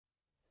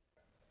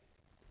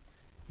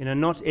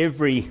Not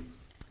every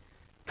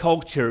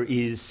culture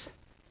is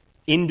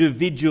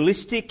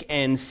individualistic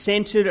and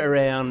centred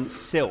around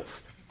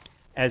self,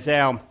 as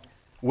our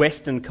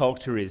Western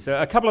culture is.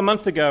 A couple of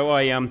months ago,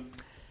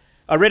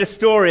 I read a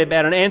story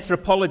about an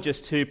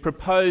anthropologist who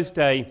proposed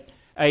a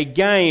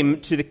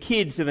game to the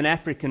kids of an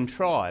African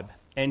tribe,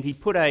 and he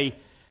put a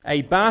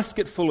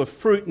basket full of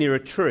fruit near a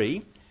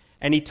tree,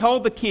 and he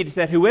told the kids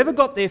that whoever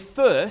got there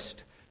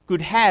first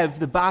could have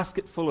the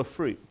basket full of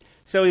fruit.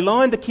 So he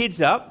lined the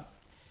kids up,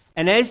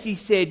 and as he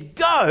said,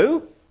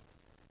 "Go!"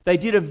 they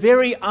did a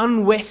very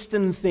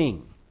un-Western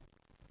thing.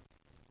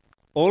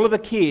 All of the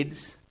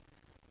kids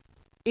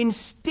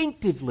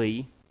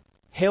instinctively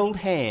held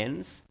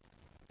hands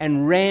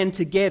and ran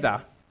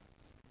together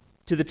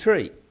to the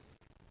tree.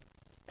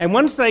 And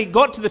once they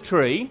got to the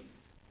tree,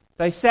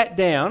 they sat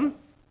down.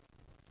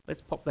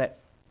 Let's pop that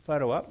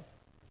photo up.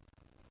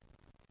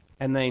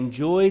 And they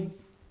enjoyed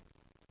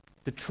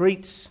the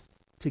treats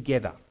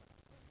together.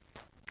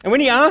 And when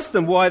he asked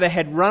them why they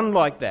had run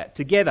like that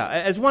together,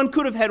 as one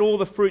could have had all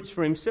the fruits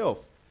for himself,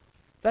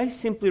 they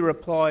simply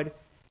replied,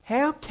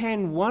 "How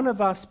can one of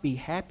us be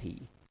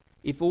happy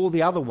if all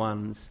the other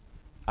ones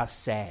are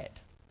sad?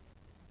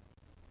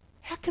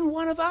 How can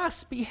one of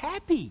us be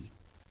happy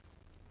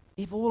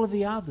if all of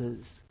the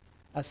others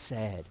are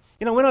sad?"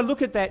 When I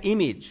look at that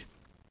image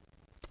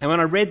and when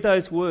I read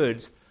those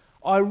words,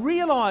 I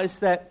realise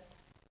that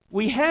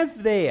we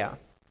have there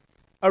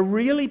a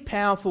really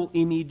powerful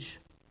image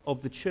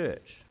of the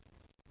church.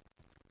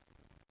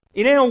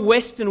 In our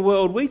Western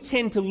world, we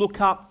tend to look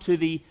up to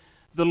the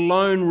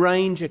Lone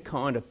Ranger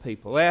kind of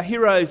people. Our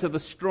heroes are the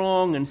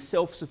strong and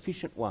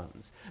self-sufficient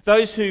ones.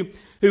 Those who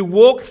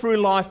walk through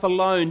life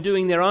alone,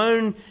 doing their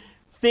own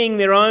thing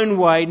their own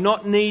way,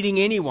 not needing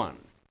anyone.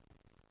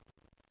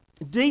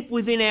 Deep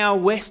within our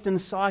Western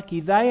psyche,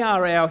 they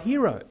are our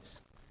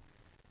heroes.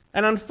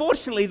 And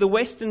unfortunately, the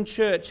Western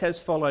church has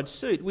followed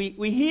suit.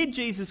 We hear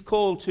Jesus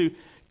call to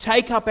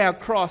take up our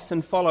cross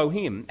and follow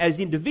him as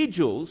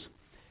individuals,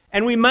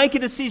 and we make a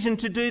decision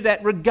to do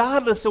that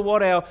regardless of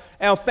what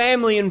our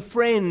family and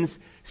friends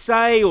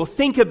say or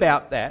think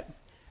about that.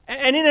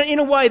 And in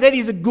a way, that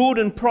is a good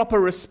and proper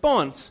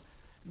response,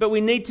 but we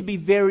need to be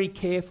very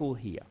careful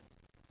here.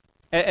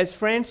 As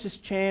Francis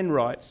Chan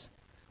writes,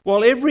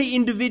 while every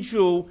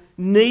individual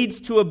needs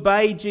to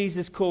obey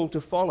Jesus' call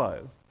to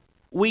follow,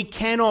 we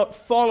cannot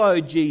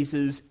follow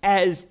Jesus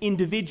as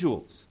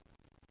individuals.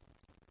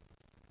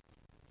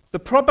 The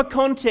proper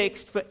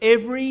context for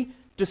every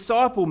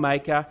disciple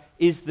maker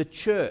is the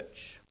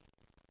church.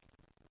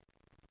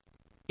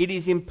 It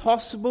is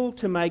impossible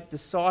to make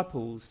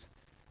disciples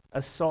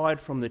aside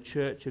from the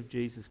church of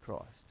Jesus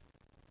Christ.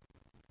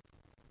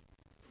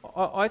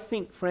 I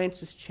think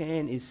Francis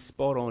Chan is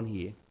spot on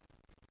here.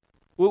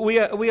 We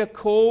are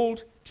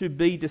called to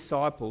be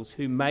disciples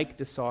who make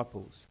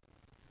disciples.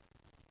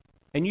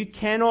 And you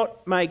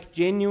cannot make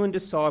genuine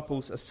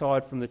disciples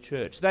aside from the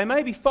church. They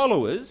may be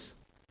followers.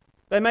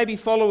 They may be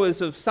followers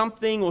of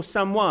something or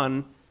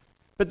someone,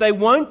 but they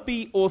won't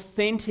be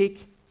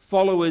authentic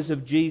followers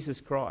of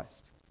Jesus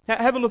Christ. Now,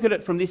 have a look at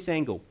it from this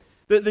angle.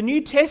 The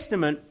New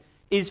Testament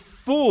is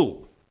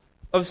full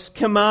of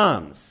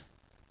commands.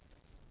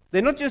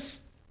 They're not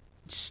just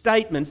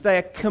statements, they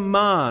are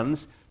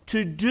commands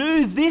to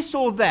do this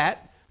or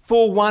that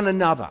for one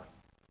another.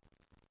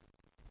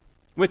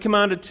 We're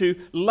commanded to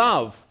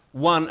love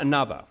one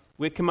another.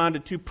 We're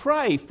commanded to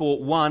pray for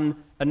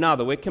one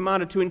another. We're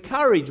commanded to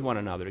encourage one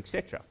another,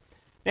 etc.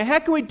 Now, how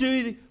can we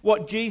do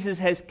what Jesus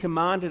has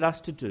commanded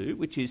us to do,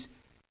 which is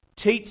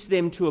teach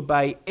them to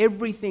obey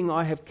everything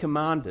I have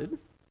commanded,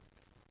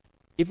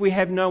 if we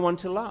have no one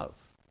to love,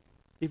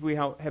 if we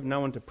have no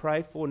one to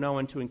pray for, no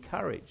one to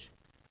encourage,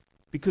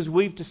 because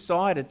we've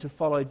decided to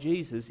follow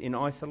Jesus in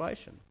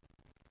isolation?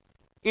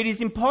 It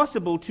is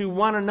impossible to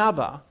one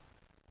another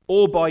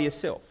all by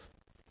yourself.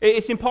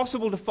 It's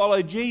impossible to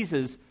follow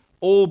Jesus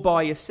all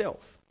by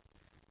yourself.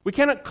 We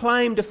cannot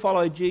claim to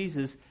follow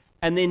Jesus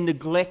and then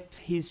neglect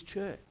his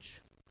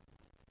church.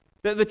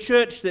 The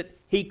church that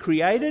he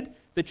created,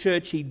 the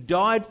church he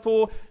died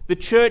for, the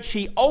church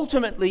he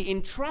ultimately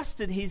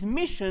entrusted his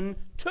mission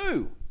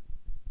to.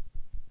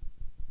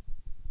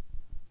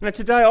 Now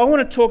today I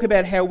want to talk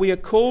about how we are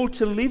called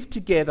to live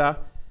together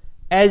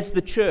as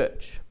the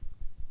church.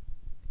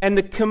 And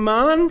the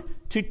command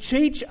to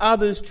teach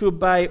others to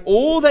obey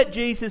all that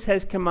Jesus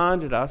has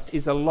commanded us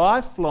is a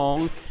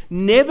lifelong,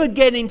 never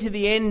getting to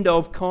the end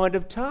of kind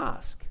of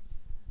task,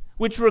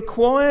 which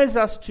requires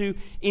us to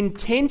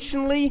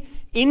intentionally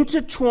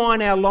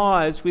intertwine our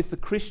lives with the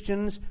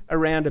Christians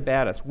around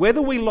about us,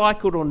 whether we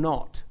like it or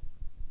not.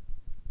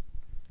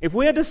 If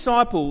we are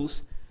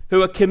disciples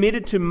who are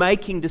committed to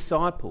making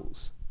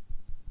disciples,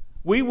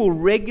 we will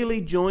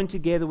regularly join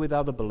together with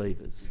other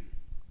believers,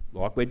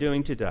 like we're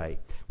doing today.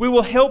 We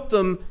will help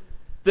them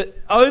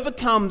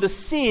overcome the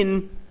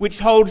sin which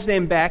holds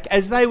them back,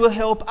 as they will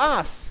help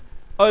us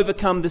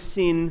overcome the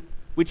sin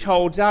which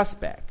holds us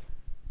back.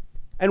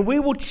 And we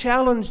will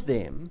challenge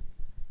them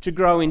to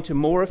grow into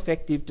more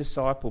effective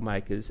disciple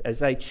makers as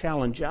they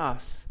challenge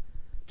us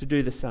to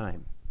do the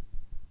same.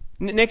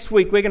 Next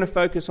week, we're going to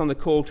focus on the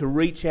call to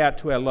reach out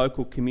to our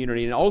local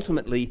community and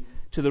ultimately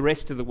to the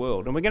rest of the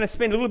world. And we're going to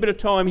spend a little bit of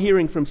time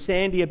hearing from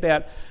Sandy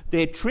about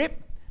their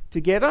trip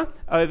together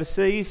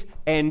overseas,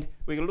 and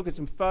we're going to look at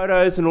some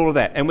photos and all of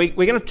that. And we're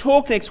going to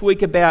talk next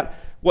week about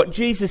what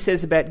Jesus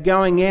says about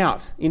going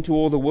out into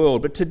all the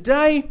world. But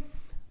today,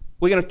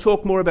 we're going to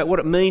talk more about what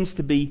it means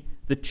to be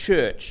the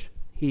church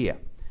here.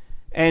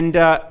 And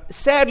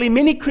sadly,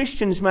 many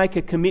Christians make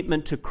a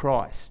commitment to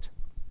Christ,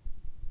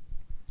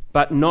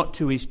 but not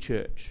to his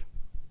church.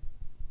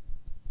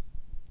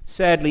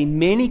 Sadly,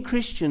 many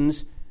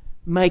Christians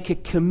make a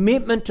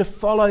commitment to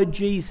follow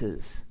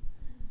Jesus,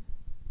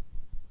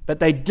 but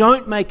they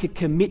don't make a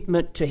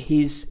commitment to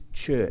his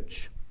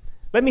church.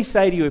 Let me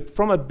say to you,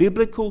 from a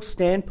biblical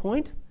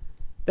standpoint,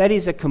 that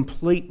is a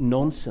complete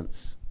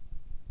nonsense.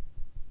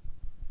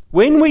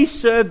 When we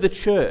serve the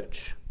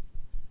church,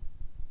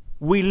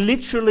 we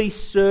literally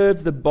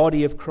serve the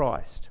body of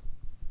Christ.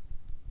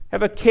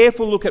 Have a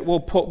careful look at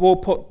what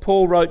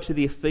Paul wrote to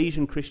the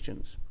Ephesian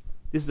Christians.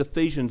 This is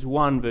Ephesians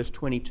 1, verse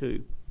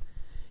 22.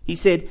 He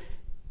said,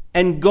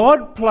 "And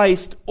God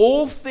placed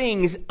all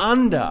things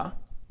under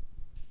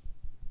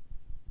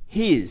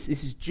his,"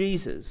 this is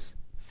Jesus,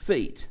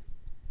 "feet,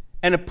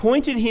 and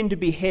appointed him to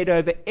be head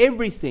over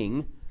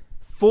everything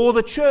for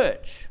the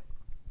church,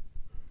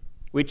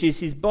 which is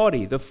his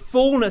body, the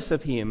fullness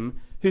of him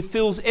who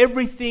fills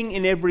everything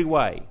in every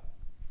way."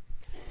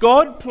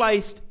 God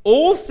placed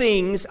all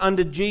things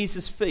under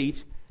Jesus'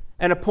 feet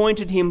and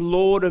appointed him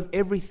Lord of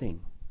everything.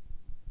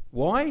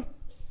 Why?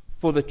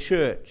 For the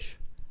church,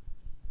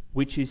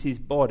 which is his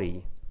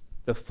body,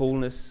 the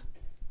fullness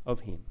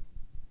of him.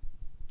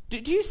 Do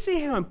you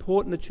see how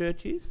important the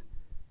church is?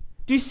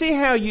 Do you see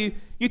how you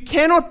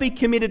cannot be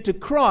committed to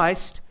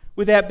Christ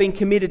without being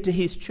committed to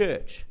his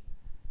church?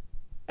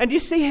 And do you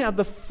see how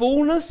the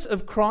fullness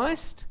of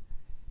Christ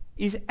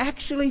is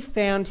actually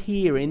found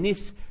here in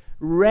this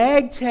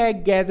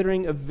ragtag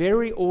gathering of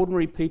very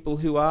ordinary people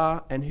who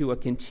are and who are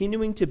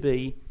continuing to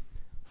be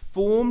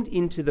formed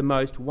into the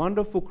most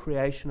wonderful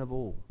creation of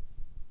all,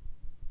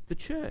 the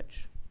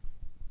church,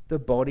 the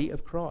body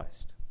of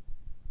Christ.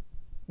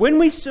 When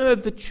we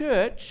serve the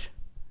church,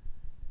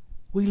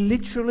 we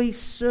literally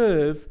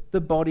serve the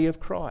body of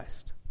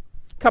Christ.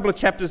 A couple of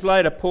chapters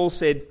later, Paul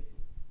said,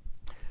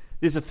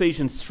 this is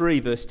Ephesians 3,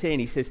 verse 10,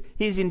 he says,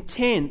 his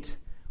intent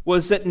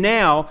was that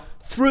now,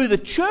 through the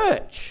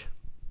church,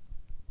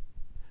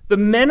 the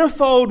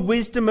manifold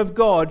wisdom of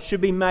God should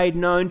be made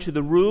known to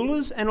the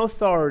rulers and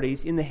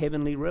authorities in the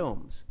heavenly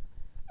realms,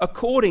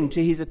 according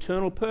to his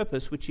eternal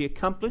purpose, which he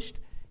accomplished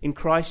in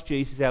Christ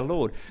Jesus our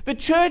Lord. The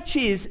church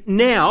is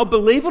now,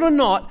 believe it or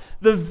not,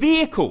 the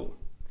vehicle,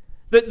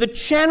 the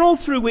channel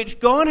through which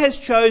God has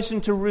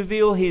chosen to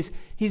reveal his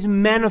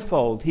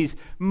manifold, his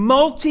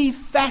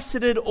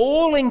multifaceted,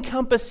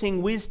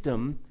 all-encompassing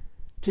wisdom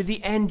to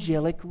the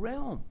angelic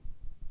realm.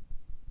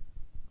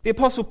 The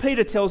Apostle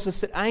Peter tells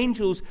us that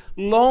angels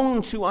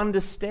long to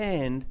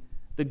understand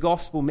the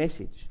gospel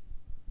message.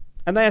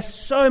 And they are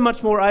so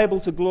much more able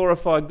to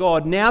glorify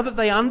God now that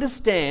they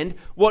understand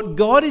what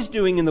God is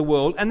doing in the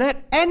world. And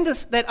that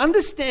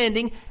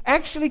understanding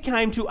actually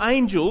came to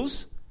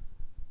angels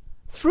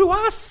through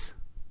us,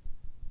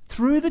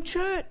 through the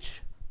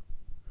church.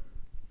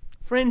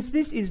 Friends,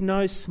 this is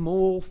no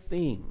small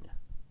thing.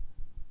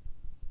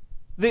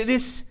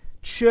 This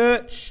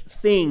church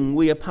thing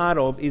we are part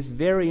of is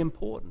very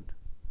important.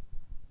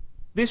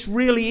 This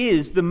really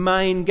is the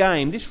main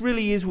game. This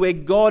really is where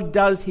God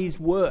does his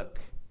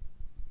work.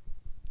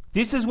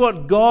 This is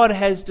what God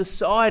has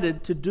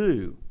decided to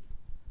do.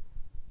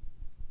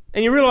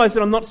 And you realise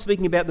that I'm not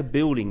speaking about the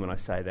building when I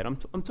say that. I'm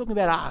talking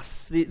about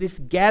us, this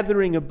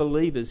gathering of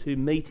believers who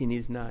meet in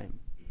his name.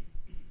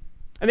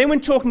 And then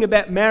when talking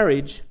about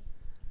marriage,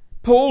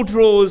 Paul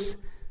draws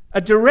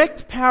a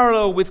direct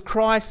parallel with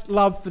Christ's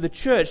love for the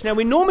church. Now,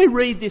 we normally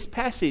read this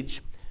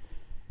passage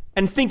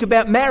and think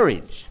about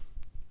marriage.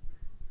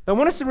 But I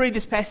want us to read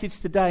this passage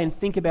today and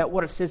think about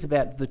what it says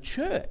about the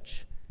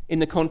church in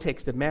the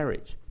context of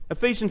marriage.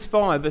 Ephesians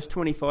 5 verse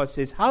 25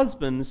 says,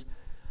 "Husbands,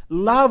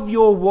 love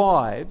your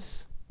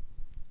wives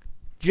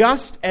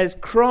just as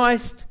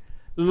Christ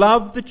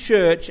loved the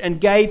church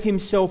and gave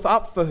himself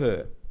up for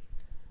her,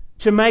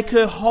 to make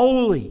her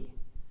holy,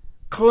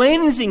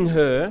 cleansing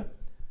her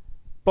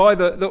by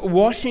the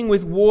washing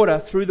with water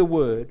through the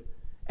word,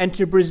 and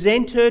to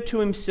present her to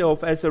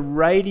himself as a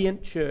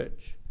radiant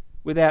church,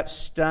 without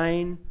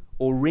stain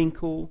or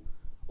wrinkle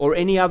or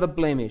any other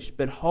blemish,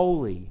 but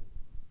holy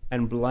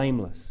and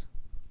blameless."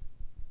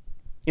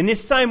 In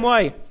this same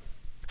way,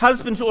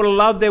 husbands ought to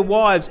love their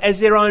wives as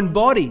their own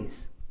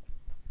bodies.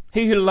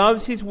 He who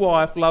loves his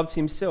wife loves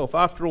himself.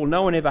 After all,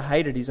 no one ever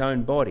hated his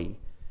own body,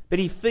 but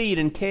he feeds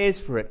and cares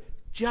for it,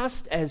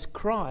 just as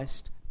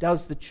Christ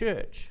does the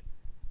church.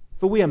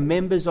 For we are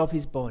members of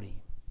his body.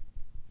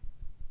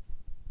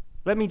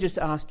 Let me just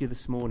ask you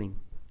this morning,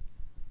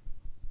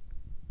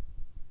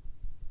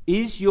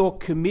 is your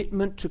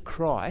commitment to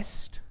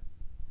Christ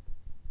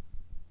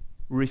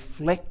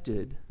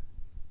reflected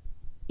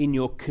in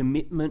your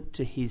commitment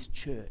to his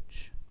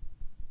church?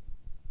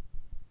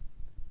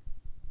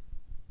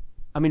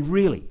 I mean,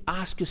 really,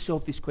 ask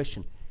yourself this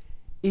question.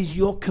 Is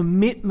your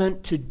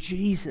commitment to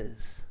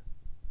Jesus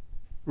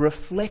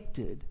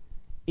reflected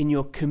in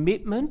your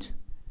commitment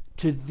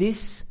to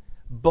this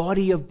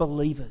body of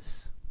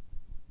believers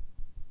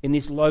in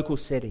this local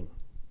setting?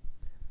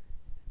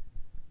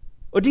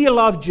 Or do you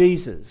love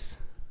Jesus,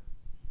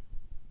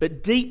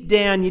 but deep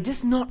down you're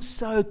just not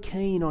so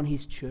keen on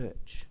his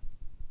church?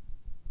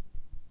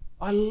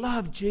 I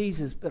love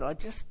Jesus, but I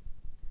just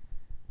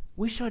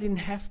wish I didn't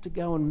have to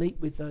go and meet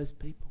with those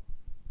people.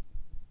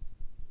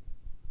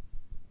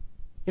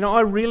 You know,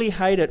 I really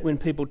hate it when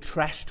people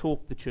trash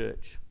talk the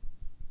church.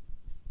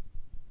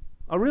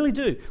 I really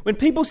do. When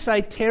people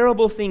say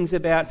terrible things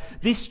about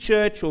this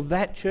church or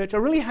that church, I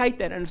really hate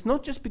that. And it's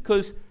not just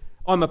because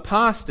I'm a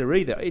pastor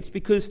either. It's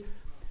because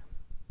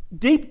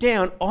deep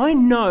down I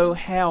know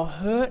how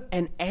hurt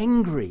and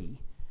angry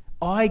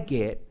I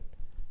get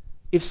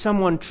if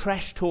someone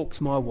trash talks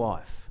my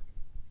wife.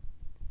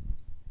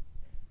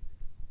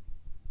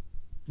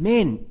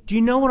 Men, do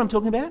you know what I'm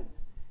talking about?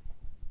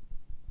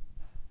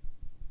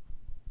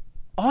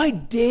 I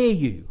dare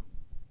you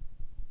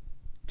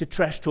to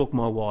trash talk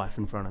my wife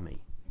in front of me.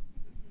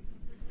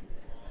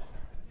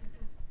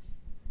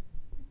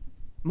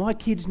 My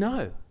kids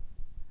know.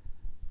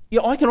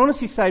 Yeah, I can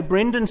honestly say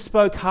Brendan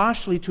spoke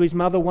harshly to his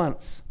mother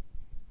once.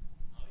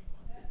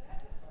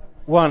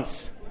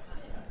 Once.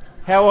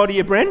 How old are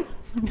you, Bren?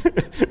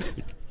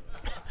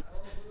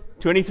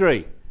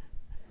 23.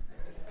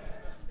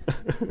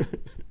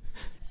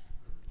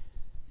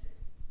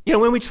 You know,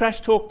 when we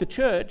trash talk the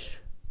church,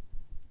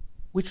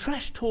 we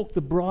trash talk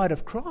the bride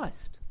of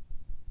Christ.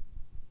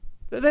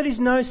 That is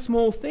no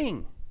small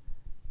thing.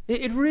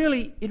 It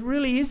really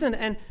isn't.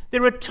 And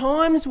there are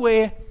times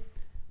where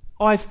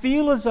I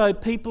feel as though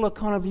people are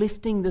kind of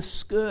lifting the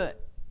skirt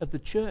of the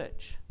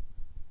church.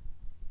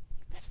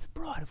 That's the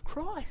bride of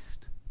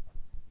Christ.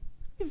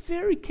 Be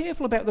very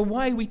careful about the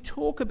way we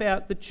talk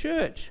about the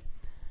church.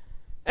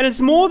 And it's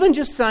more than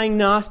just saying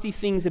nasty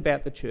things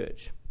about the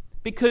church,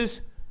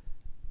 because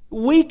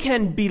we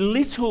can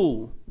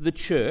belittle the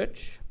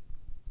church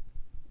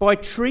by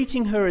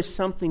treating her as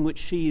something which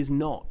she is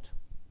not.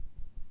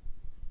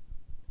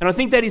 And I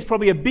think that is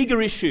probably a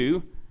bigger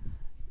issue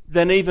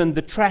than even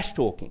the trash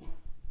talking,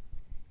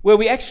 where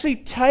we actually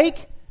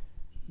take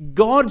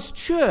God's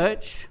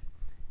church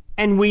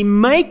and we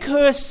make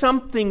her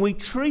something, we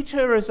treat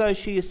her as though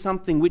she is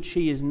something which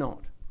she is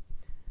not.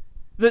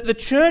 That the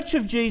Church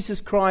of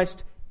Jesus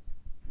Christ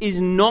is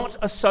not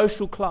a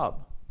social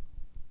club.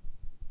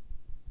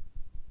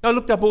 I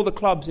looked up all the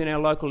clubs in our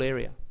local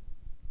area.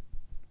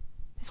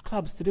 There's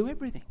clubs to do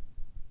everything.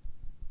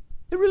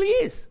 There really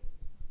is.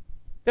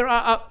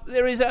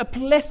 There is a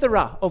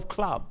plethora of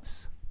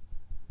clubs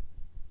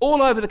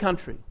all over the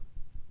country.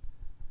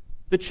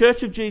 The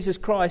Church of Jesus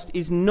Christ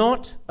is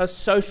not a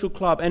social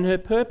club, and her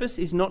purpose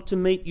is not to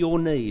meet your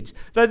needs.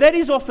 Though that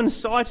is often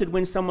cited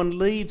when someone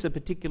leaves a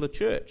particular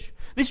church.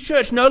 This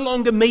church no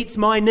longer meets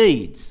my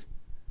needs,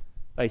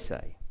 they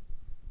say.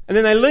 And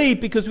then they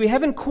leave because we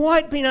haven't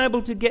quite been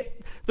able to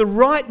get the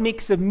right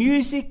mix of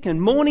music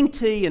and morning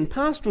tea and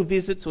pastoral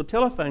visits or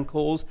telephone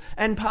calls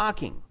and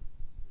parking.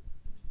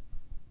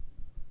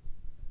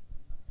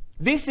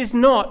 This is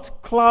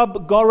not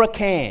Club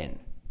Gorakan.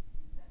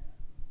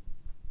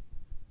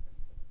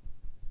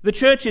 The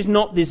church is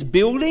not this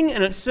building,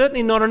 and it's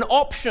certainly not an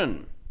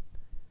option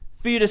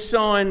for you to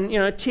sign,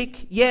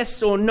 tick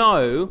yes or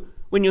no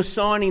when you're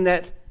signing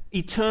that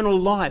eternal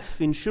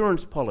life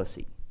insurance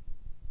policy.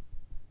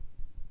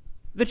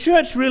 The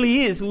church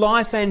really is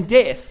life and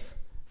death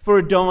for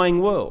a dying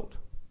world.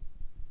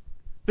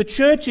 The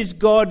church is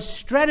God's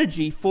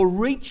strategy for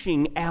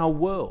reaching our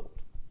world.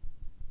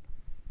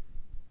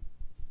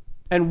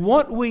 And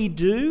what we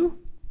do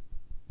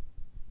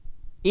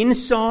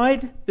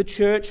inside the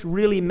church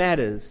really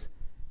matters,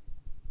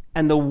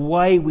 and the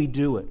way we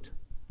do it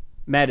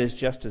matters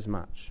just as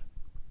much.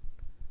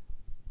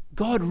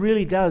 God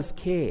really does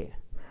care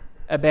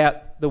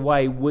about the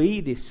way we,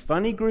 this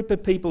funny group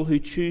of people who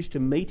choose to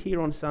meet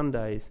here on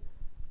Sundays,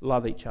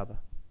 love each other.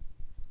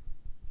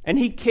 And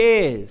He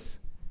cares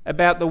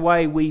about the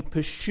way we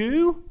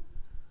pursue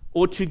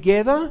or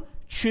together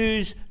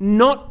choose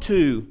not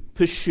to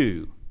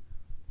pursue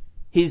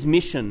His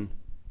mission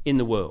in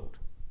the world.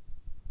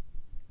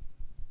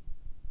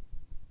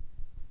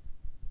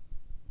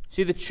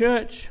 See, the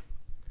church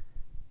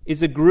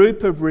is a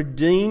group of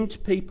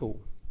redeemed people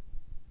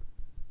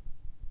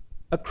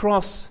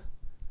across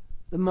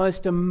the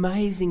most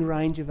amazing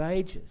range of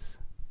ages.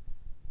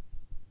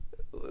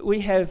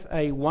 We have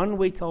a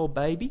 1-week-old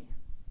baby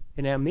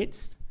in our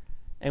midst,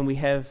 and we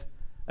have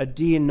a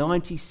dear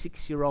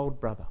 96-year-old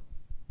brother.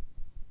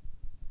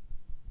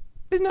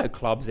 There's no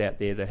clubs out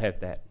there that have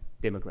that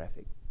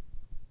demographic.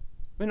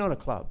 We're not a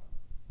club.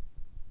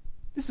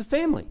 This is a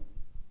family.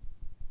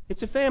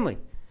 It's a family.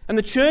 And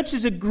the church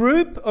is a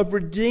group of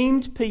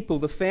redeemed people,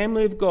 the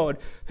family of God,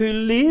 who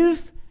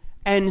live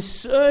and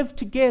serve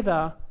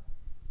together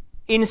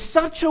in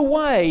such a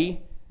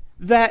way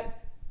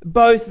that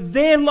both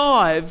their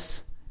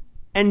lives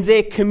and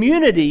their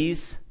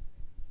communities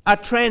are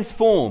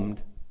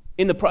transformed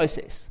in the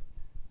process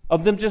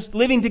of them just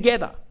living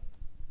together.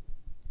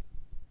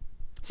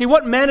 See,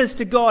 what matters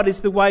to God is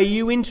the way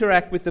you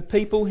interact with the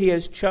people He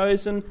has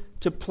chosen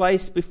to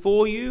place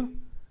before you,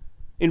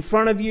 in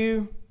front of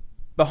you,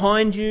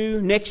 behind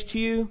you, next to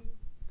you.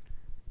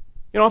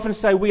 I often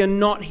say we are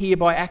not here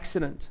by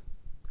accident.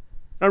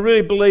 I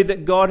really believe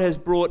that God has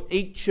brought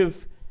each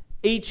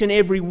and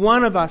every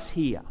one of us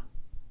here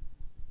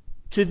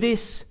to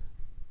this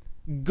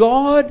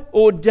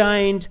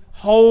God-ordained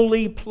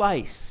holy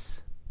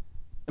place.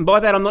 And by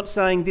that I'm not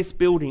saying this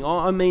building.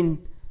 I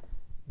mean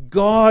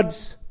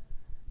God's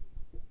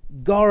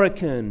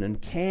Gorokan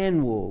and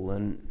Canwell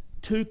and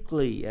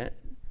Toukley.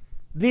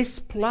 This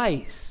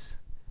place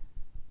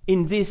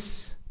in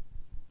this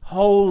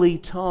holy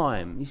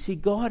time. You see,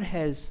 God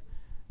has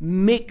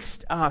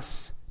mixed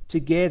us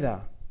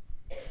together.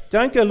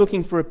 Don't go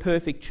looking for a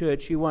perfect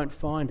church. You won't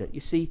find it.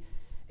 You see,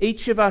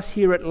 each of us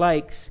here at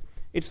Lakes,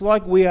 it's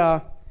like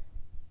we're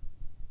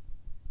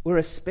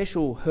a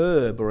special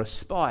herb or a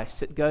spice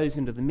that goes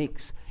into the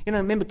mix.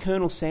 Remember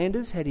Colonel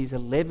Sanders had his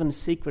 11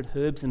 secret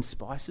herbs and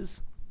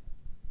spices?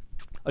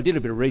 I did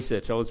a bit of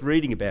research. I was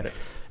reading about it.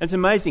 And it's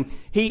amazing.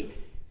 He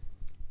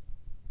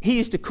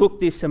used to cook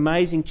this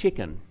amazing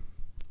chicken,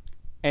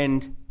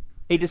 and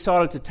he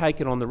decided to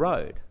take it on the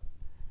road.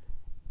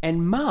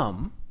 And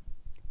Mum,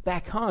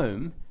 back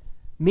home,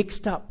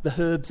 mixed up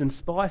the herbs and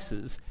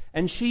spices,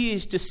 and she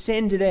used to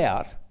send it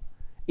out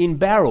in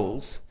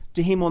barrels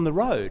to him on the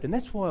road. And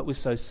that's why it was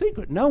so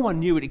secret. No one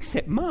knew it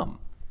except Mum.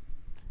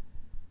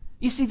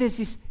 You see, there's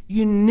this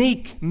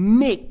unique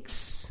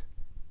mix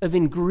of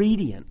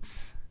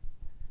ingredients,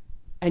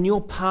 and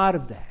you're part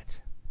of that.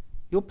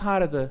 You're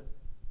part of the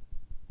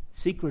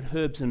secret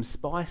herbs and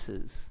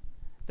spices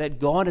that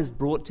God has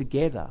brought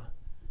together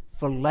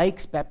for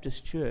Lakes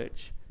Baptist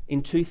Church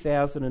in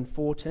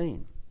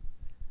 2014.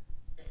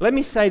 Let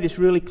me say this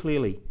really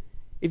clearly.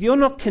 If you're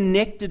not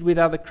connected with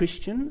other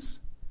Christians,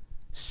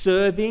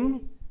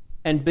 serving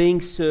and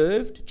being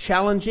served,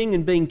 challenging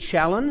and being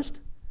challenged,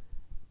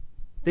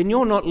 then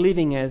you're not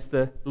living as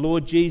the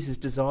Lord Jesus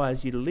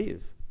desires you to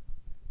live.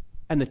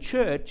 And the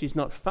church is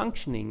not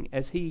functioning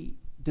as He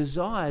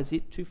desires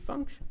it to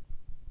function.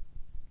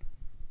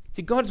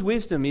 See, God's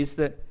wisdom is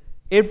that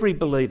every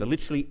believer,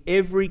 literally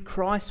every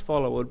Christ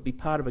follower, would be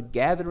part of a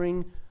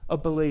gathering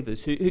of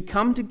believers who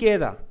come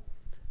together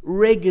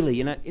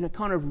regularly in a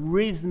kind of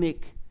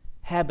rhythmic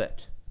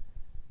habit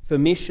for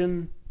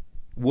mission,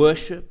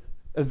 worship,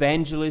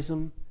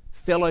 evangelism,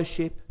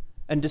 fellowship,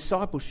 and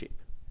discipleship.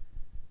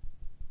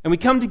 And we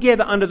come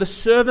together under the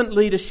servant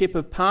leadership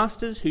of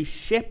pastors who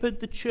shepherd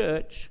the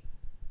church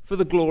for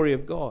the glory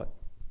of God.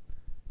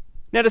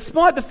 Now,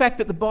 despite the fact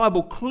that the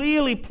Bible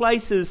clearly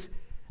places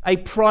a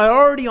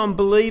priority on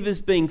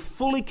believers being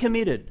fully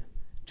committed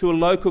to a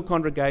local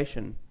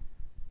congregation,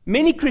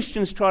 many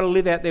Christians try to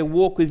live out their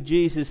walk with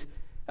Jesus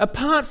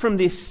apart from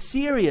this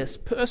serious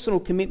personal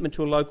commitment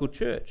to a local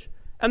church.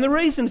 And the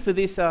reason for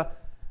this are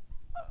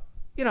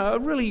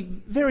really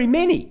very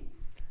many.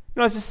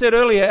 As I said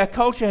earlier, our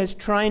culture has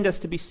trained us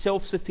to be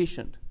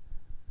self-sufficient,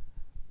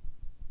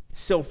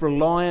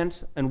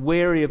 self-reliant and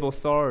wary of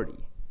authority.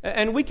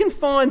 And we can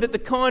find that the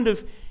kind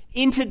of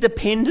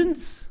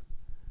interdependence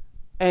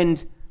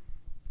and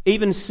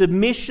even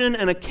submission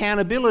and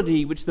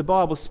accountability which the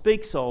Bible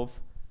speaks of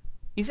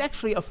is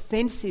actually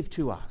offensive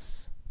to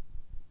us,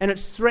 and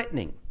it's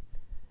threatening.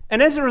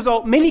 And as a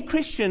result, many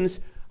Christians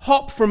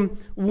hop from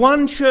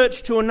one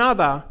church to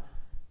another,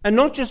 and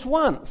not just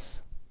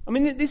once. I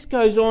mean, this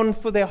goes on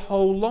for their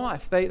whole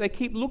life. They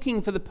keep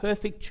looking for the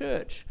perfect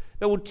church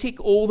that will tick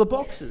all the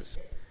boxes.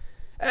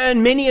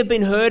 And many have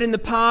been hurt in the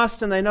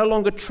past, and they no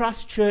longer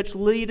trust church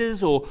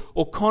leaders or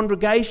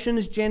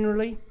congregations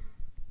generally.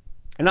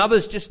 And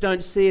others just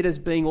don't see it as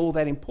being all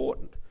that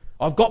important.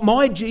 I've got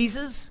my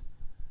Jesus.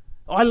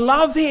 I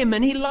love Him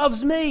and He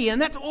loves me,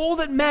 and that's all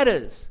that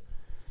matters.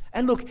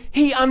 And look,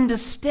 He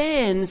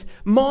understands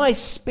my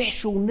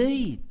special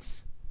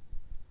needs.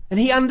 And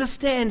He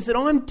understands that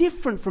I'm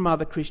different from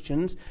other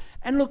Christians.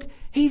 And look,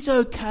 He's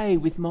okay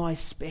with my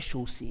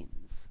special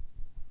sins.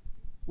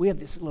 We have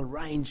this little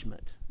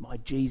arrangement, my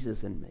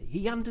Jesus and me.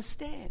 He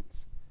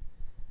understands.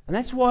 And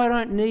that's why I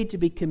don't need to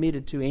be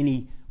committed to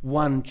any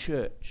one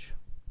church.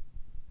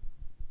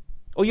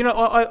 Or,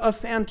 I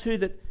found too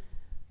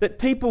that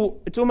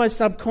people, it's almost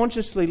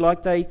subconsciously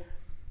like they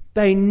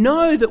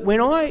know that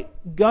when I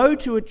go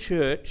to a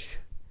church,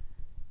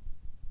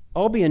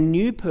 I'll be a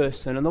new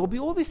person and there'll be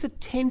all this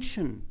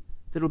attention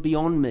that'll be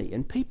on me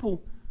and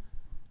people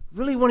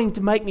really wanting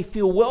to make me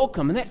feel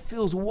welcome, and that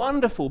feels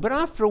wonderful. But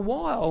after a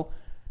while,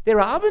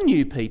 there are other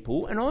new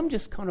people and I'm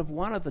just kind of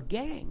one of the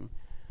gang.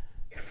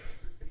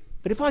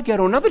 But if I go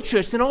to another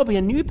church, then I'll be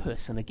a new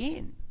person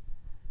again.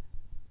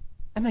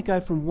 And they go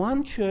from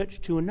one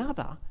church to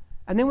another,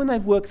 and then when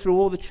they've worked through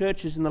all the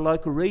churches in the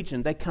local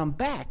region, they come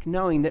back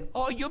knowing that,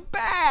 oh, you're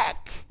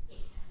back!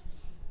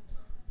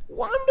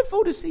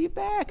 Wonderful to see you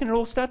back, and it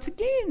all starts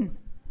again.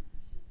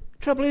 The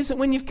trouble is that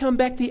when you've come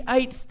back the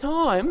 8th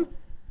time,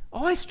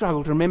 I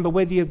struggle to remember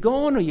whether you've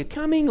gone or you're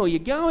coming or you're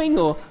going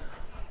or...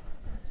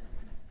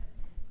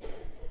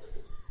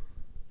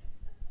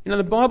 You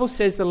know, the Bible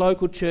says the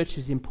local church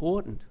is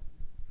important.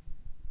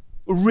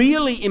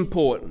 Really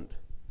important.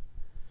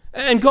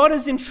 And God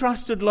has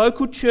entrusted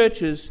local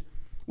churches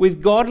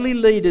with godly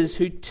leaders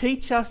who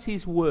teach us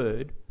His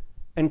word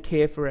and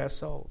care for our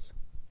souls.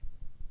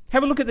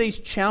 Have a look at these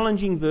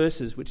challenging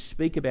verses which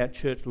speak about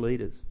church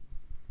leaders.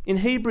 In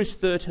Hebrews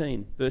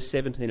 13, verse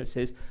 17, it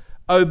says,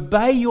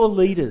 "Obey your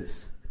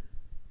leaders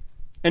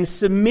and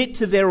submit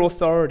to their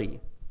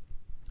authority.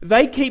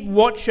 They keep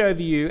watch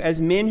over you as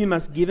men who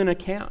must give an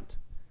account.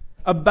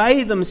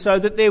 Obey them so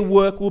that their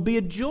work will be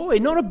a joy,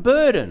 not a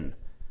burden,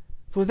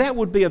 for that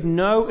would be of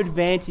no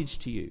advantage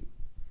to you."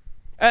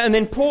 And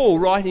then Paul,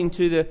 writing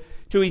to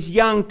his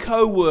young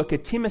co-worker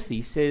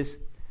Timothy, says,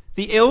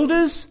 "The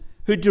elders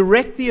who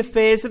direct the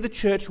affairs of the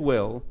church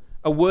well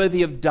are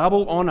worthy of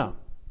double honour,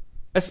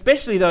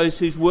 especially those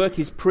whose work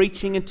is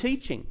preaching and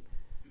teaching.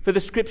 For the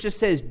scripture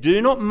says,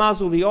 'Do not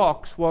muzzle the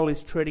ox while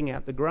he's treading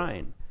out the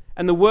grain,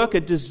 and the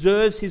worker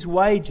deserves his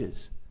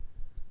wages.'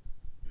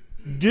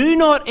 Do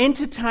not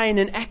entertain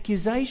an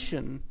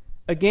accusation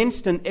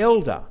against an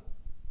elder,"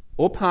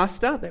 or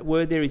pastor, that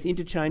word there is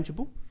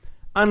interchangeable,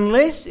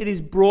 "unless it is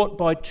brought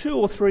by 2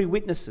 or 3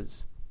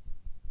 witnesses.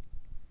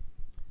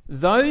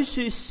 Those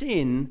who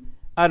sin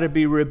are to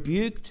be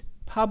rebuked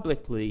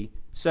publicly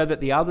so that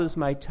the others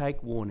may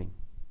take warning."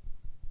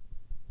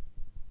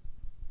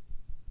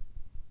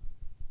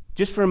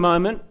 Just for a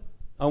moment,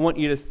 I want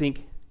you to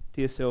think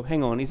to yourself,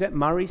 hang on, is that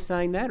Murray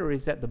saying that, or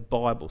is that the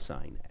Bible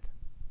saying that?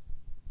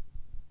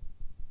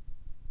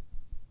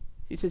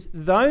 It says,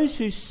 those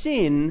who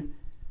sin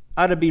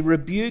are to be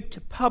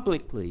rebuked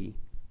publicly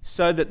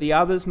so that the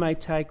others may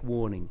take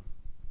warning.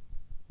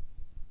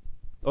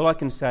 All I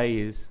can say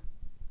is,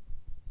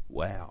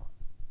 wow.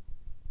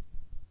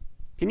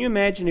 Can you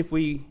imagine if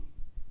we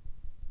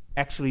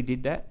actually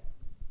did that?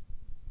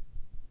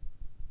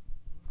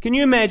 Can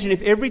you imagine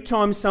if every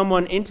time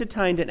someone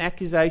entertained an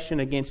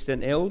accusation against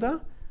an elder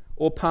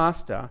or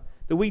pastor,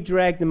 that we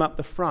dragged them up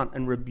the front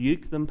and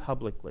rebuked them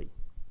publicly?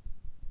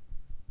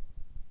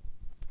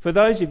 For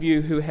those of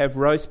you who have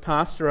roast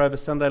pasta over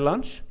Sunday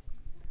lunch,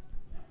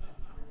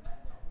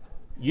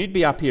 you'd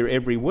be up here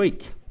every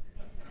week.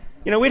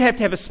 You know, we'd have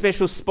to have a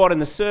special spot in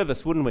the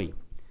service, wouldn't we?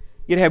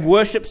 You'd have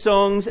worship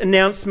songs,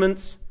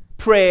 announcements,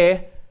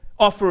 prayer,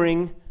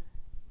 offering,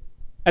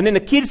 and then the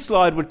kids'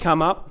 slide would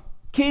come up.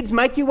 Kids,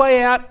 make your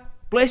way out.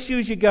 Bless you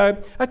as you go.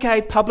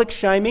 Okay, public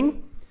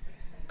shaming.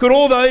 Could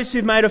all those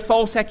who've made a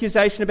false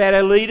accusation about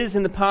our leaders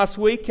in the past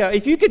week,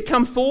 if you could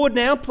come forward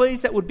now, please,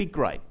 that would be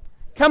great.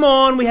 Come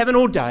on, we haven't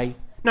all day.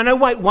 No,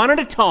 wait, one at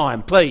a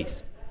time,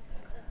 please.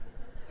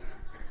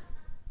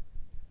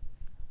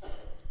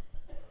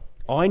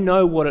 I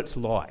know what it's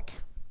like.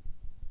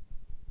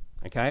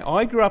 Okay,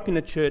 I grew up in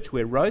a church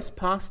where roast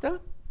pasta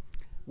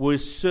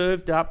was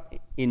served up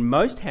in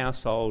most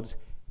households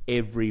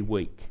every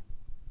week.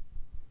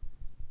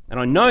 And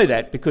I know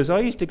that because I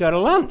used to go to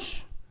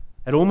lunch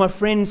at all my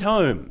friends'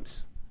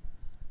 homes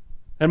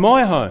and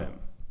my home.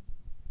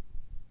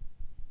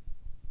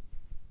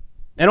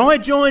 And I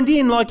joined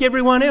in like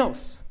everyone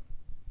else.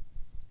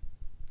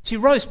 See,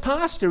 roast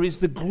pasta is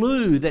the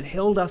glue that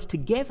held us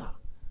together.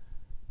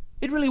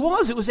 It really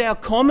was. It was our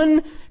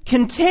common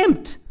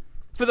contempt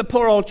for the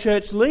poor old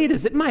church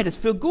leaders. It made us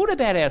feel good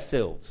about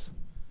ourselves.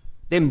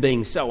 Them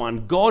being so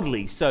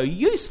ungodly, so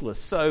useless,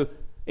 so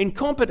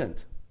incompetent.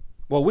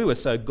 Well, we were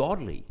so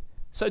godly,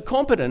 so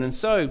competent and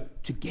so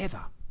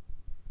together.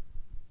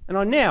 And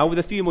I now, with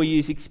a few more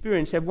years'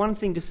 experience, have one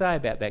thing to say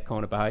about that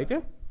kind of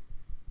behaviour.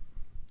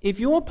 If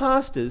your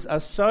pastors are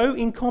so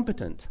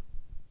incompetent,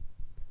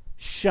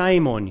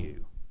 shame on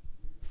you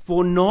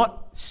for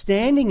not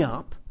standing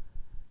up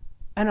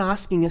and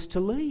asking us to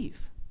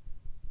leave.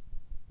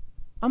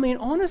 I mean,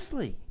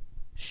 honestly,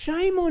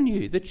 shame on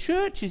you. The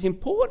church is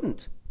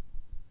important.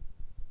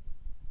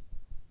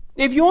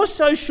 If you're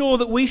so sure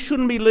that we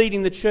shouldn't be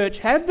leading the church,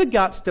 have the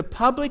guts to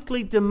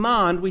publicly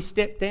demand we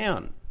step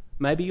down.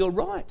 Maybe you're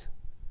right,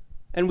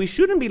 and we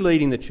shouldn't be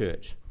leading the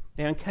church.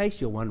 Now, in case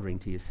you're wondering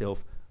to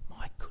yourself,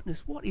 my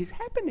goodness, what is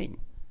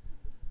happening?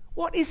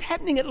 What is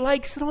happening at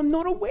Lakes that I'm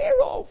not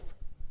aware of?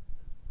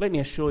 Let me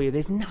assure you,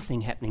 there's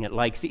nothing happening at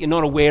Lakes that you're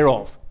not aware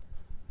of.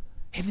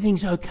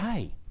 Everything's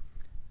okay.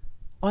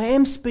 I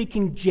am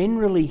speaking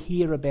generally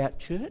here about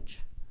church,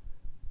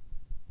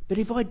 but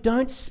if I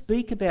don't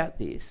speak about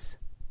this,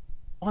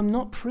 I'm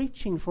not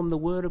preaching from the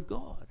Word of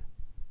God.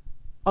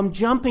 I'm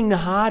jumping the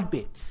hard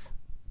bits.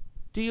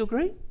 Do you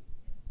agree?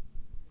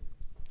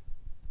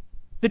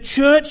 The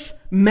church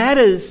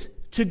matters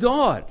to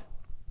God.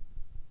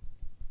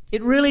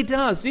 It really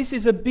does. This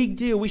is a big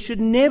deal. We should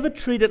never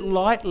treat it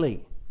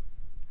lightly.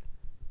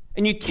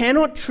 And you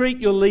cannot treat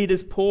your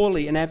leaders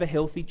poorly and have a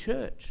healthy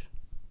church.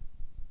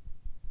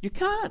 You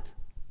can't.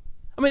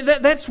 I mean,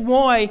 that's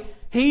why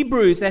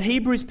that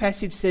Hebrews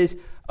passage says,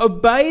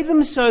 obey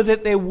them so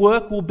that their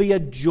work will be a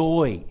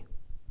joy.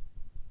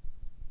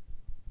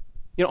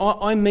 You know,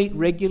 I meet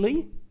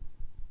regularly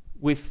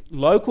with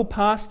local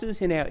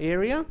pastors in our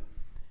area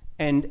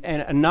and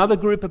another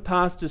group of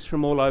pastors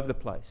from all over the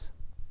place.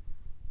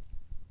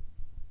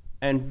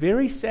 And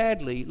very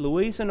sadly,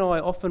 Louise and I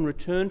often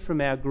return from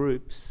our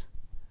groups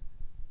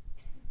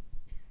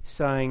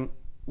saying,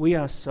 we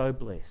are so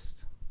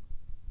blessed.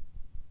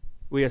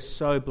 We are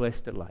so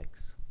blessed at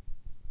Lakes.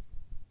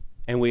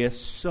 And we are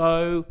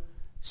so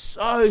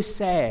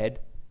sad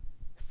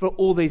for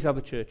all these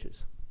other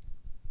churches.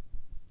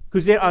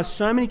 Because there are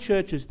so many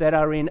churches that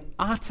are in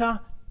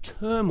utter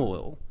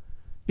turmoil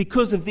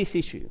because of this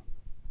issue.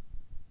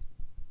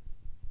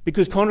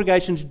 Because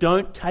congregations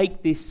don't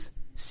take this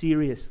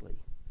seriously.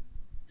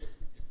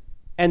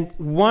 And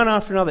one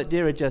after another,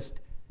 there are just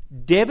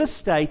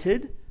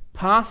devastated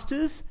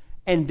pastors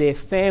and their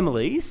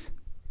families.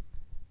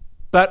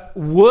 But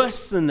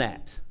worse than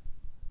that,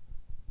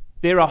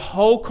 there are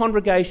whole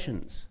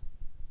congregations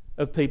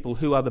of people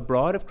who are the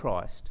bride of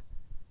Christ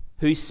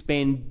who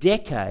spend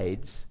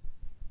decades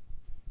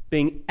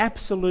being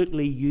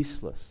absolutely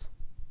useless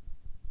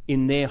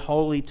in their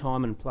holy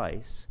time and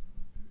place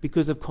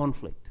because of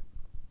conflict.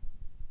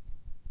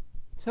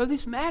 So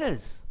this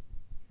matters.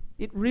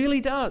 It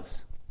really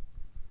does.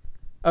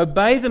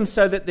 Obey them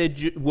so that their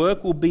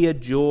work will be a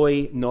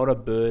joy, not a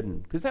burden,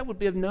 because that would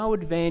be of no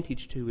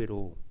advantage to it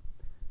all.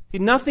 See,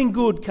 nothing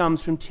good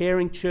comes from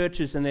tearing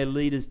churches and their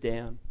leaders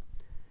down.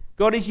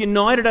 God has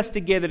united us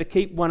together to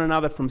keep one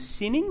another from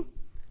sinning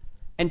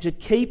and to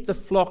keep the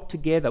flock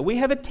together. We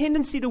have a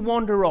tendency to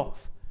wander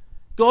off.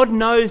 God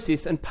knows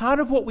this, and part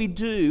of what we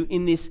do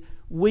in this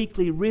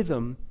weekly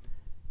rhythm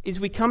is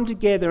we come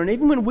together, and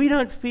even when we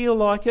don't feel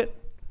like it,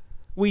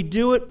 we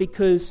do it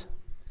because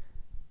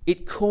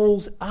it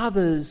calls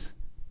others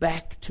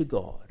back to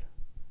God.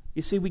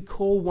 You see, we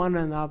call one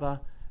another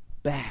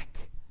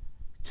back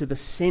to the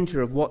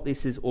centre of what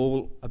this is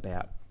all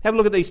about. Have a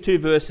look at these two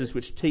verses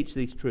which teach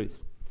these truths.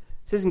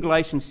 It says in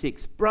Galatians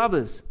 6,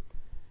 brothers,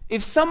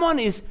 if someone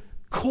is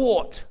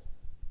caught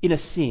in a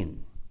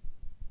sin,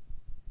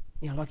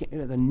 like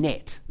the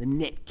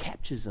net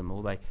captures them,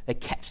 or they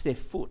catch their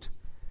foot.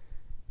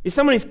 If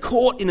someone is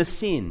caught in a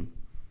sin,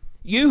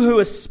 you who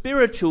are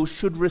spiritual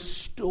should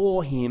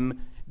restore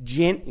him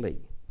gently.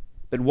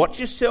 But watch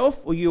yourself,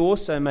 or you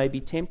also may be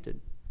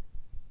tempted.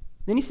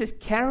 Then he says,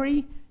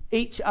 carry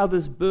each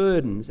other's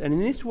burdens, and in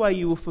this way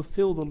you will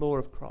fulfill the law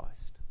of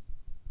Christ.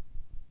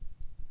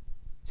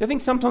 So I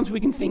think sometimes we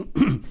can think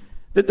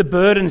that the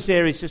burdens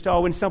there is just,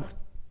 when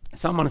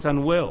someone is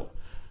unwell.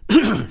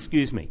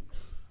 Excuse me.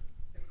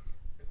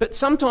 But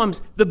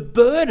sometimes the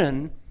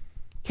burden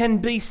can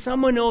be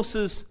someone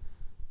else's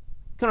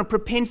kind of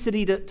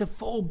propensity to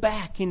fall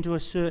back into a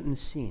certain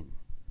sin.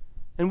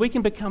 And we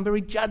can become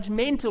very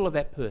judgmental of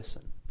that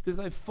person because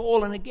they've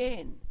fallen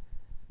again.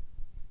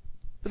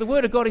 But the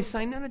Word of God is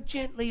saying, no,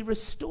 gently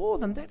restore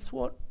them. That's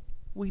what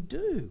we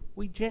do.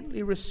 We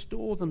gently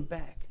restore them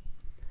back.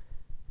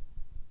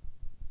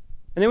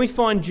 And then we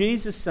find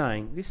Jesus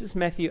saying, this is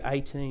Matthew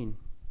 18.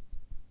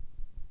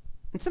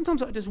 And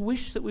sometimes I just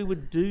wish that we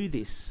would do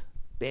this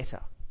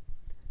better.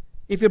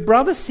 If your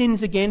brother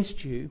sins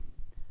against you,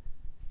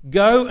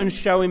 go and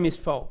show him his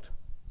fault.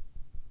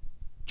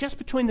 Just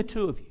between the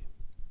two of you.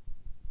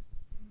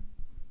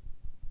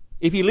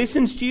 If he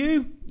listens to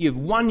you, you've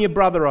won your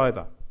brother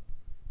over.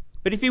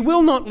 But if he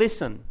will not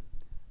listen,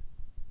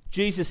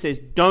 Jesus says,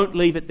 don't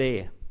leave it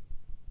there.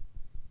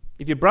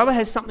 If your brother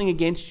has something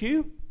against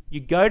you, you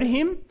go to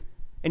him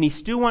and he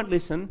still won't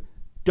listen,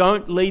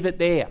 don't leave it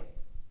there.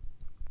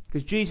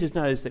 Because Jesus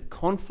knows that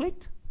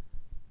conflict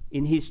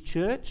in his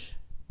church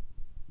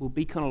will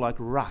be kind of like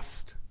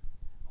rust,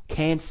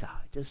 cancer.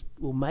 It just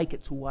will make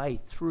its way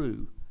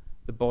through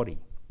the body.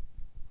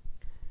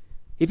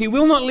 If he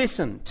will not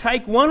listen,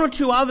 take one or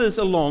two others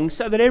along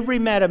so that every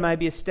matter may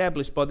be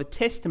established by the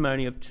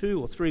testimony of 2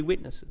 or 3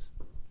 witnesses.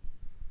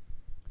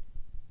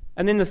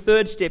 And then the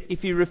third step,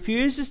 if he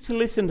refuses to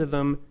listen to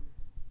them,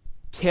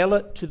 tell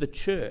it to the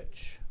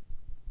church.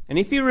 And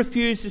if he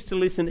refuses to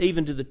listen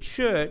even to the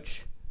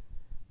church,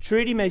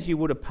 treat him as you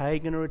would a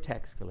pagan or a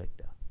tax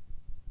collector.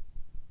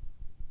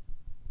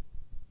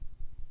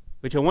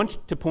 Which I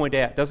want to point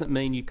out doesn't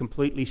mean you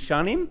completely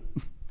shun him.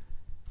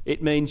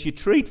 It means you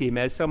treat him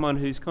as someone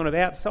who's kind of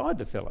outside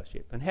the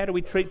fellowship. And how do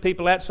we treat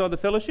people outside the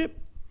fellowship?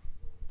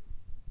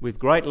 With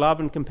great love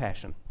and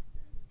compassion.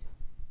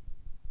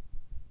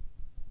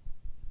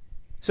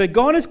 So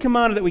God has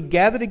commanded that we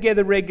gather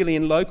together regularly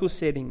in local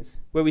settings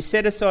where we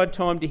set aside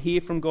time to hear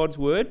from God's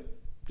word,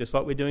 just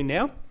like we're doing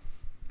now.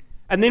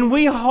 And then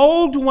we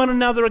hold one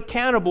another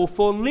accountable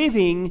for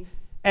living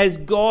as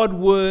God's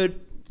word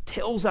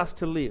tells us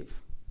to live.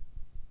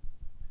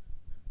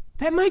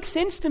 That makes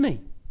sense to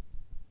me.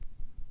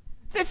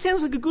 That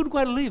sounds like a good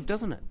way to live,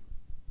 doesn't it?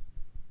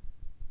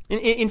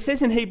 It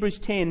says in Hebrews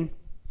 10,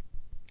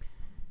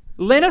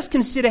 let us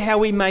consider how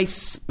we may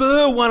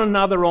spur one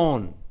another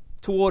on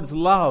towards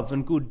love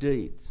and good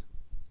deeds.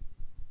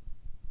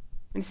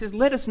 And he says,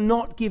 let us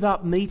not give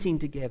up meeting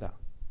together,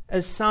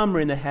 as some are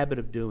in the habit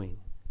of doing.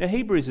 Now,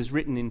 Hebrews is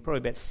written in probably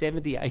about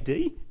 70 AD.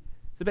 It's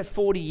about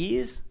 40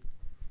 years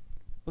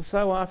or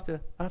so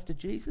after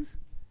Jesus.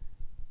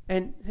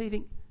 And so you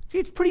think, gee,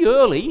 it's pretty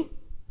early.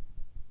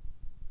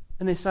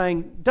 And they're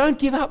saying, don't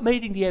give up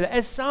meeting together,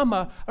 as some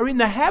are in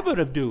the habit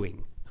of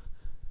doing.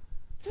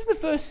 This is the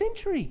first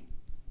century.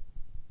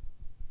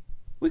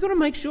 We've got to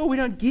make sure we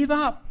don't give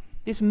up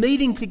this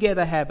meeting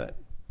together habit.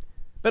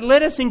 But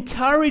let us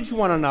encourage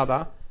one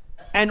another,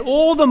 and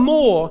all the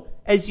more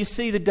as you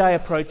see the day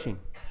approaching.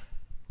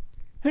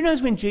 Who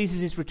knows when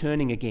Jesus is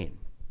returning again?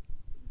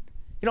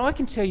 I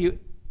can tell you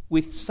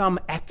with some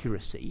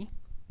accuracy,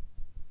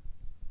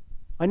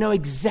 I know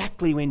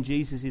exactly when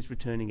Jesus is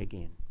returning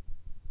again.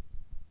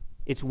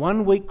 It's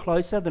 1 week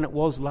closer than it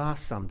was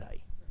last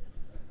Sunday.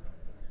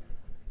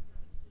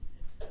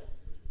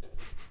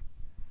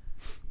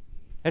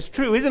 That's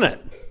true, isn't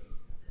it?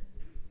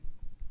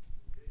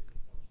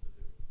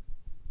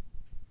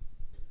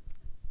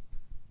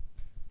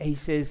 He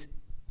says,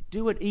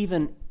 do it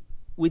even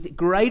with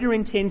greater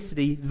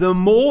intensity the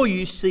more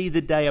you see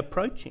the day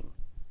approaching.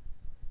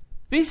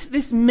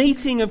 This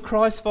meeting of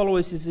Christ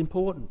followers is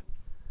important,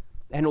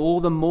 and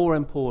all the more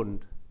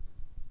important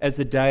as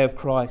the day of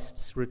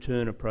Christ's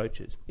return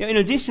approaches. In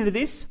addition to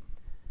this,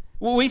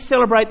 we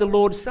celebrate the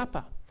Lord's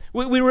Supper.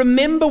 We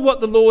remember what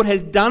the Lord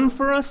has done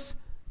for us,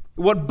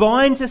 what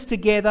binds us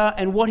together,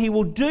 and what he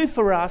will do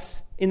for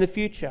us in the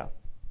future.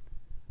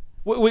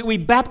 We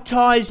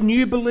baptize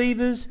new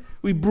believers,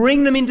 we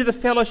bring them into the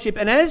fellowship,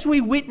 and as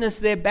we witness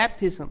their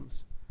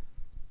baptisms,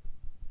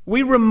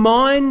 we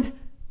remind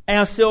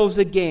ourselves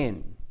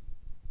again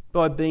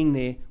by being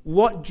there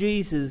what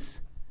Jesus,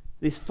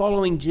 this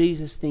following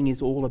Jesus thing,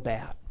 is all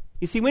about.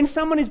 You see, when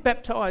someone is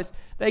baptized,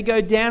 they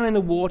go down in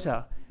the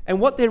water, and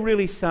what they're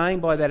really saying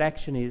by that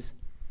action is,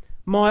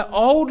 my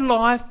old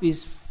life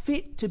is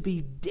fit to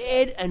be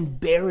dead and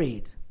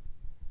buried.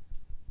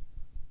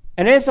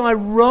 And as I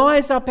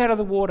rise up out of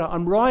the water,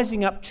 I'm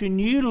rising up to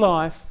new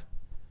life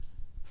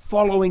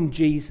following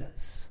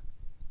Jesus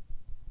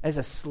as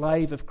a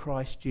slave of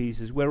Christ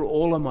Jesus, where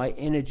all of my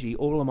energy,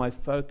 all of my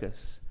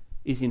focus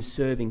is in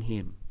serving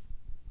him.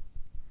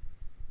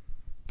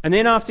 And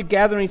then after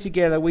gathering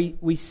together,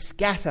 we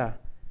scatter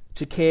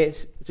to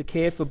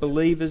care for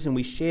believers, and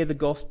we share the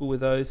gospel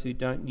with those who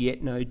don't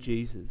yet know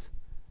Jesus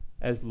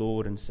as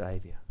Lord and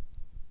Saviour.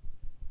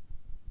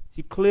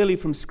 See, clearly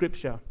from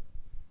Scripture,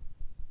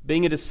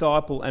 being a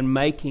disciple and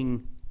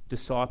making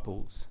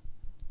disciples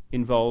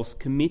involves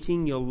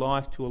committing your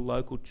life to a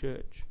local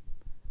church.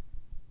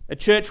 A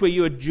church where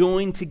you are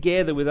joined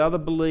together with other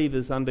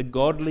believers under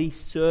godly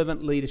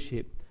servant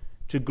leadership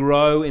to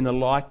grow in the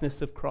likeness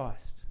of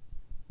Christ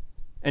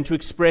and to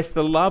express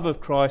the love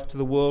of Christ to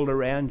the world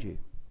around you.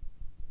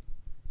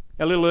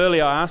 A little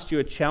earlier I asked you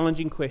a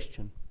challenging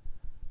question,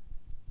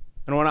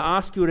 and I want to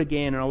ask you it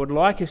again, and I would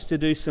like us to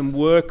do some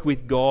work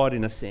with God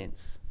in a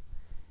sense.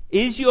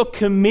 Is your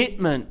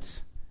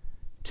commitment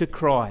to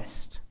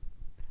Christ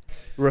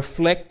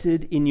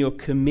reflected in your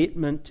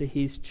commitment to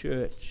his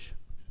church?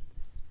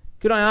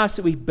 Could I ask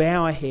that we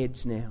bow our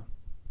heads now?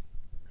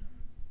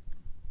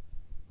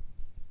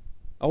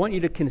 I want you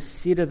to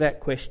consider that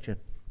question.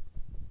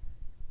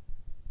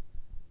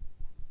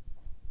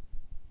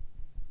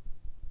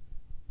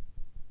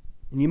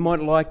 And you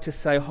might like to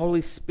say,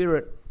 Holy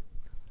Spirit,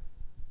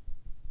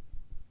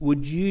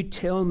 would you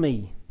tell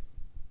me,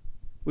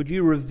 would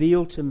you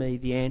reveal to me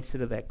the answer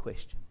to that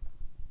question?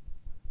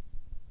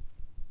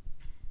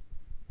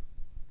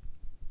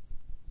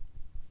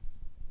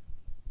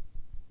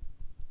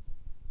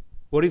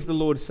 What is the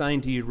Lord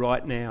saying to you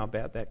right now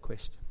about that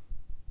question?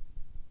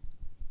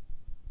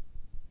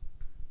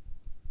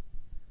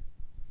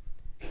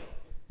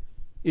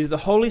 Is the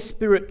Holy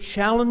Spirit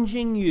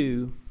challenging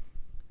you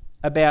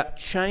about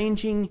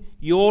changing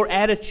your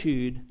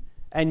attitude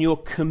and your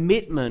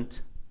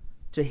commitment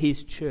to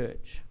his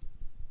church?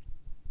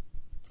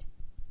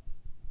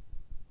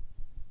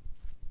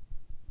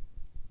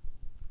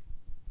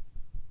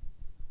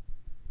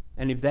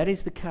 And if that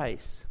is the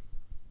case,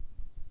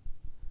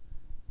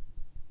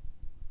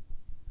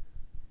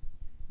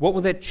 what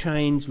will that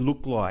change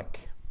look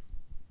like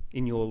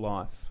in your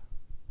life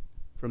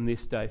from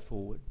this day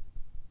forward?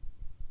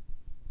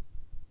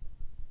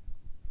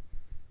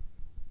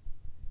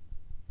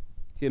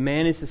 See, a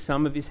man is the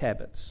sum of his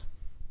habits.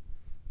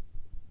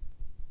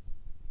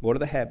 What are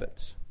the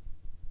habits?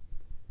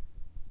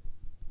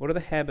 What are the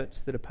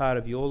habits that are part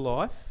of your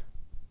life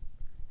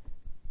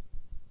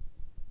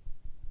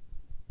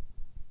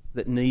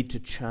that need to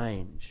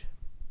change?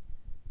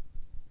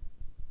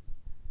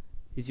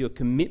 Is your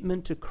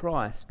commitment to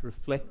Christ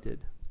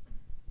reflected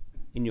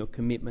in your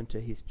commitment to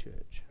his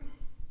church?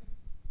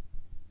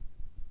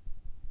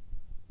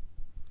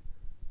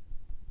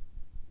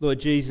 Lord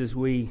Jesus,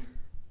 we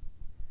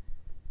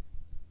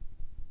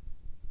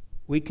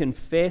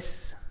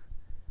confess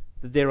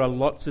that there are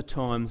lots of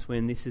times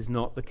when this is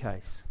not the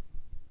case.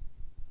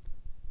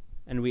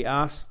 And we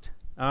ask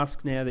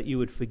now that you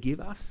would forgive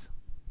us.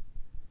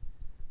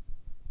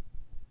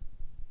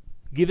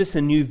 Give us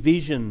a new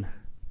vision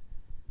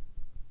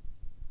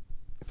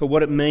for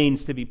what it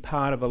means to be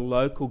part of a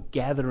local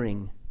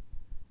gathering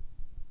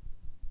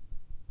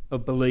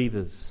of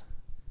believers.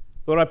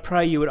 Lord, I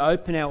pray you would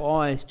open our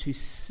eyes to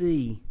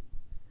see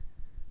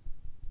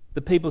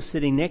the people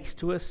sitting next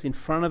to us, in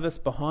front of us,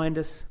 behind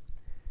us,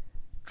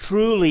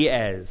 truly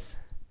as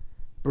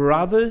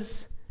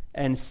brothers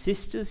and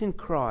sisters in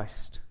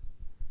Christ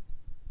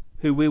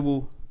who we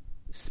will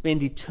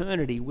spend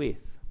eternity with.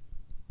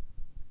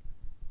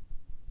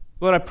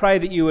 Lord, I pray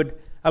that you would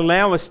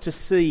allow us to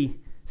see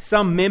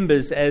some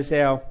members as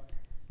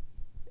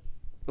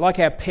like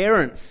our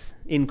parents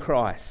in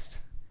Christ,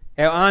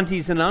 our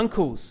aunties and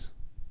uncles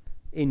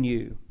in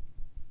you,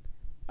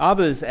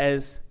 others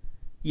as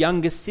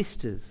younger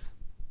sisters,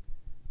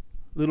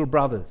 little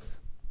brothers.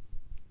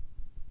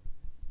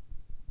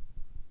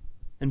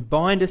 And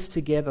bind us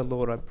together,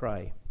 Lord, I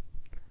pray,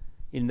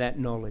 in that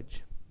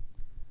knowledge.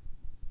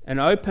 And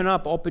open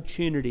up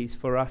opportunities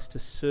for us to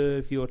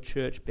serve your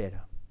church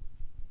better.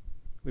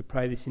 We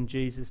pray this in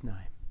Jesus' name.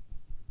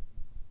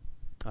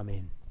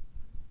 Amen.